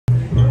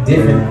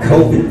different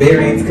COVID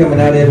variants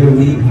coming out every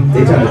week.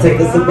 They trying to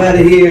take us up out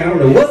of here. I don't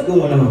know what's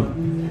going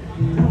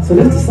on. So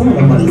that's the song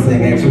I'm about to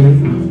sing, actually.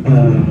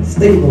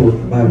 Stable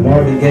by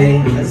Marvin Gaye.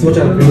 I just want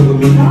y'all to do it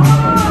with me.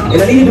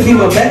 And I need you to be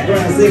my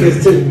background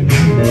singers too.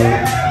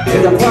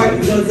 If the part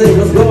is gonna say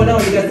what's going on,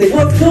 you gotta say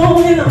what's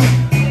going on.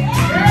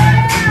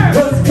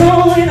 What's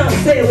going on?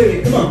 Say it with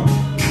me. Come on.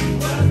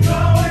 What's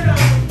going on?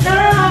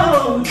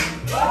 No.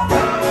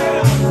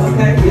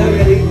 Okay, y'all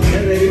ready?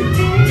 Y'all ready?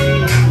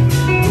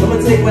 I'm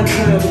gonna take my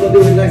time. We're gonna do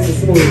it nice and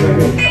smooth right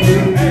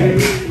here.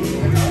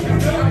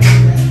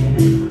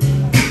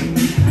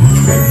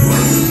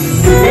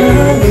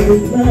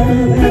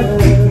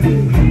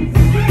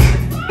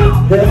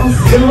 There are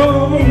so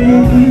many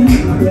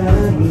people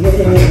out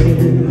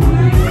here.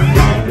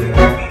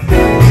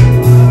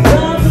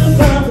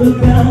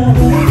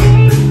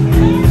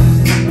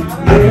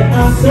 There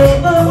are so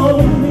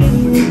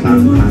many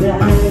people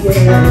dying.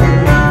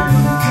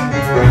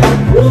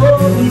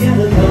 Oh, we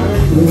gotta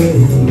find a way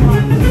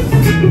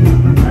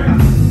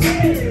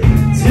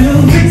to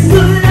fix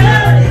the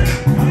life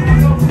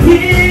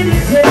here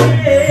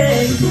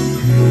today.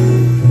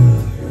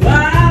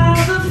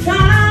 Father,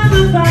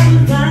 Father, Father,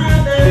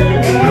 Father,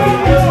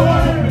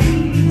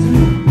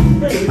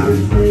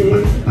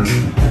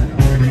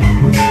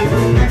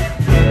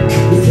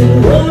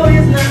 war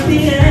is not the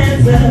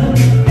answer.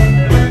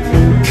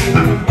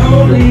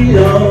 Only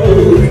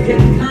love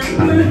can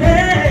conquer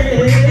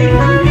hate.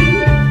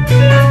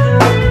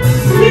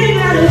 We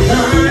gotta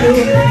find a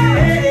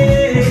way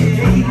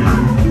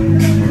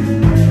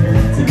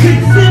to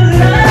fix the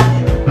life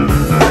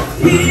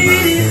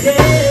here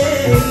today.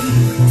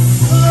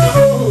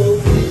 Oh,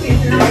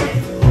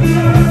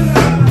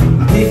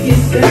 make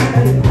it sad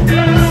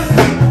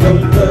from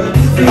the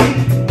street.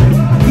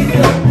 Get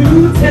the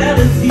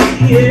brutality,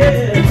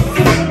 yeah.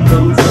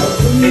 Don't talk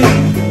to me.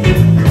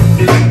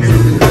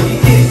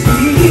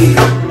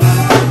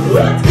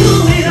 What's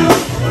going on?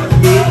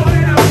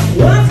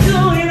 What's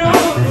going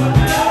on?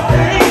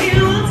 Hey,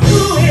 what's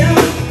going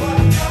on?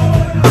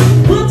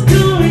 What's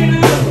going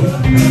on?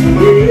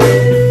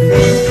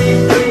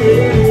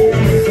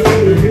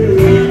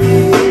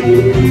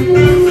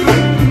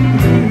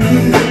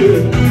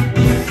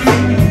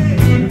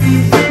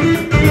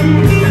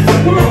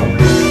 Come on.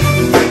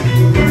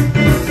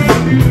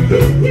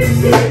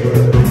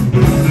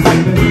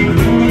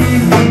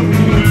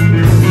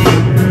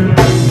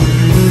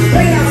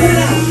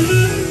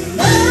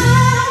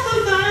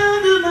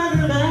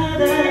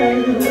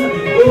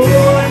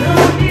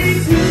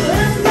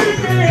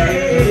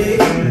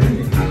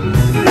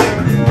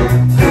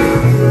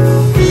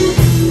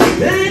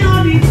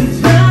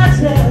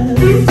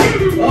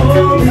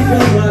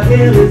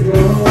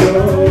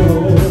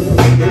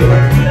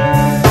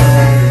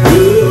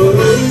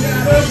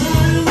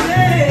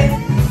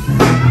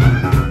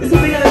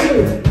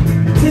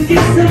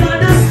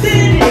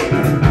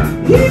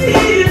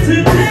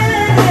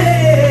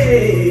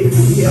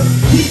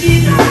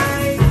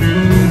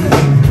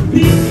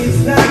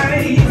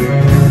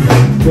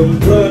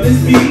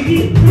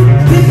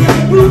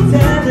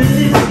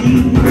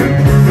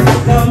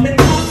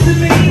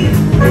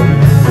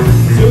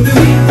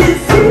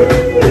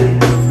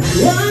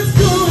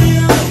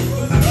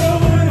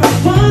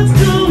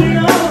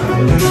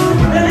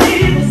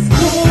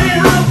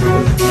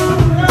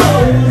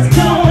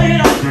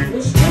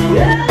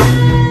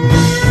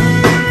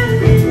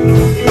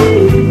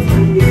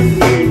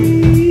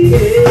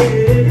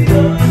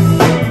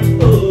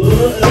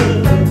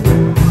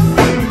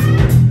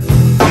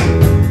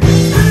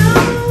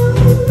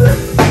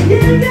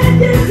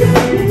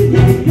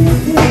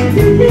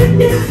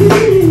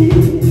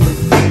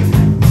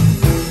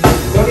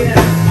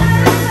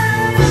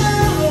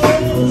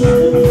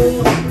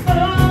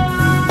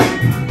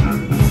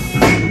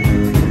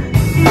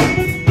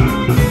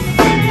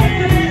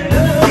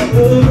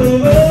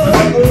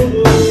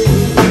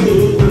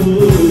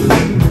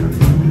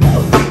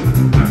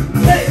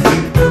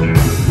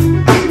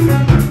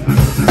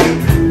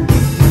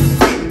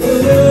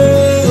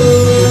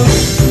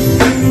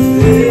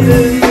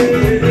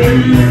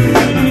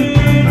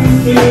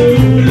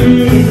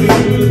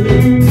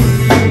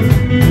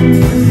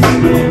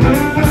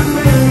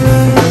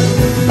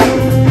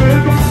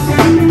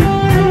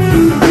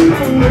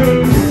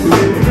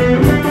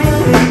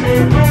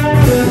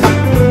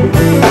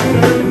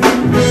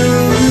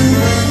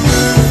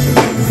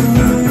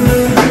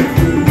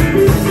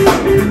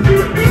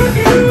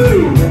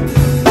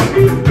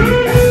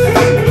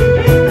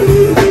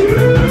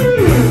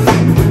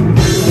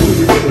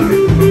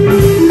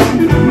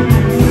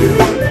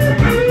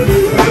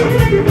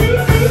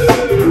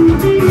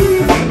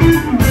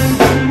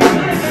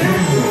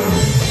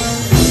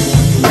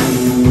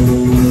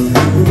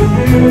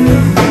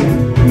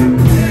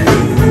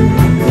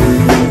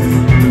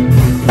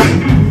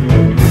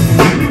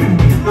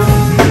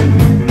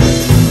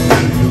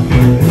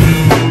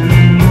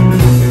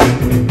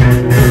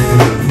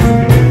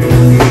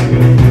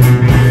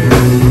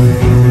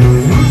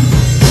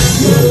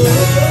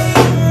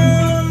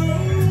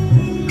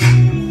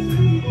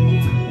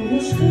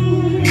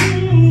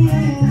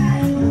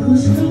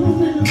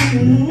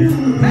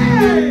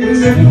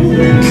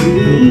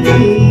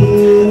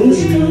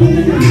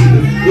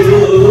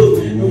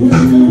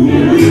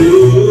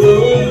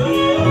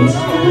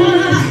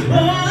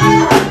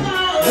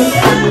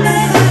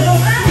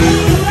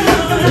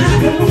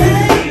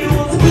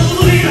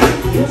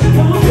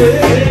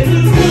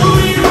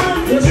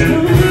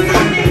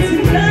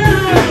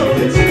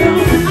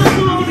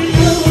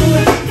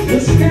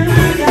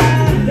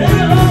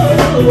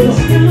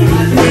 What's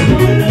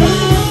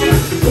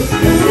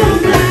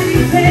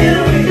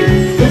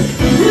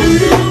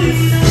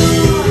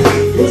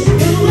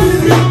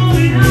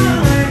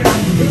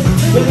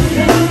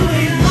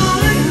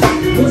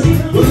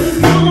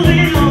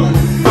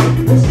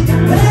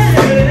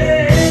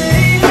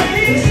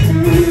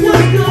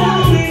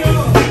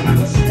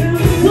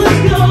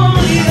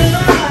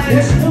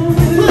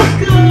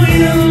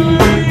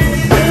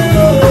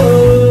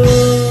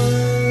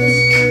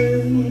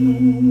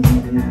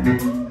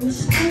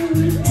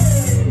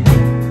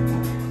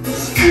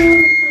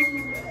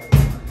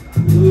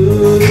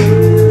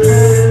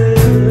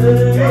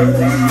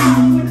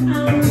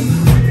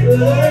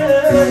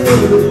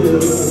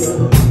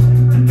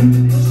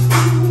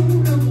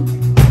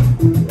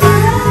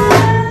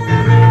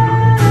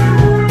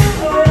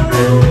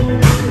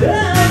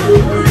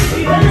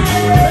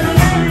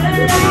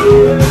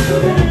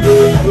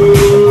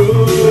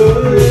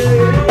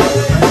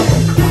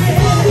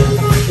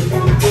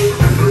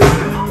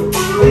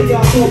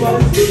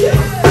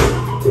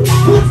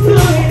going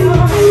on?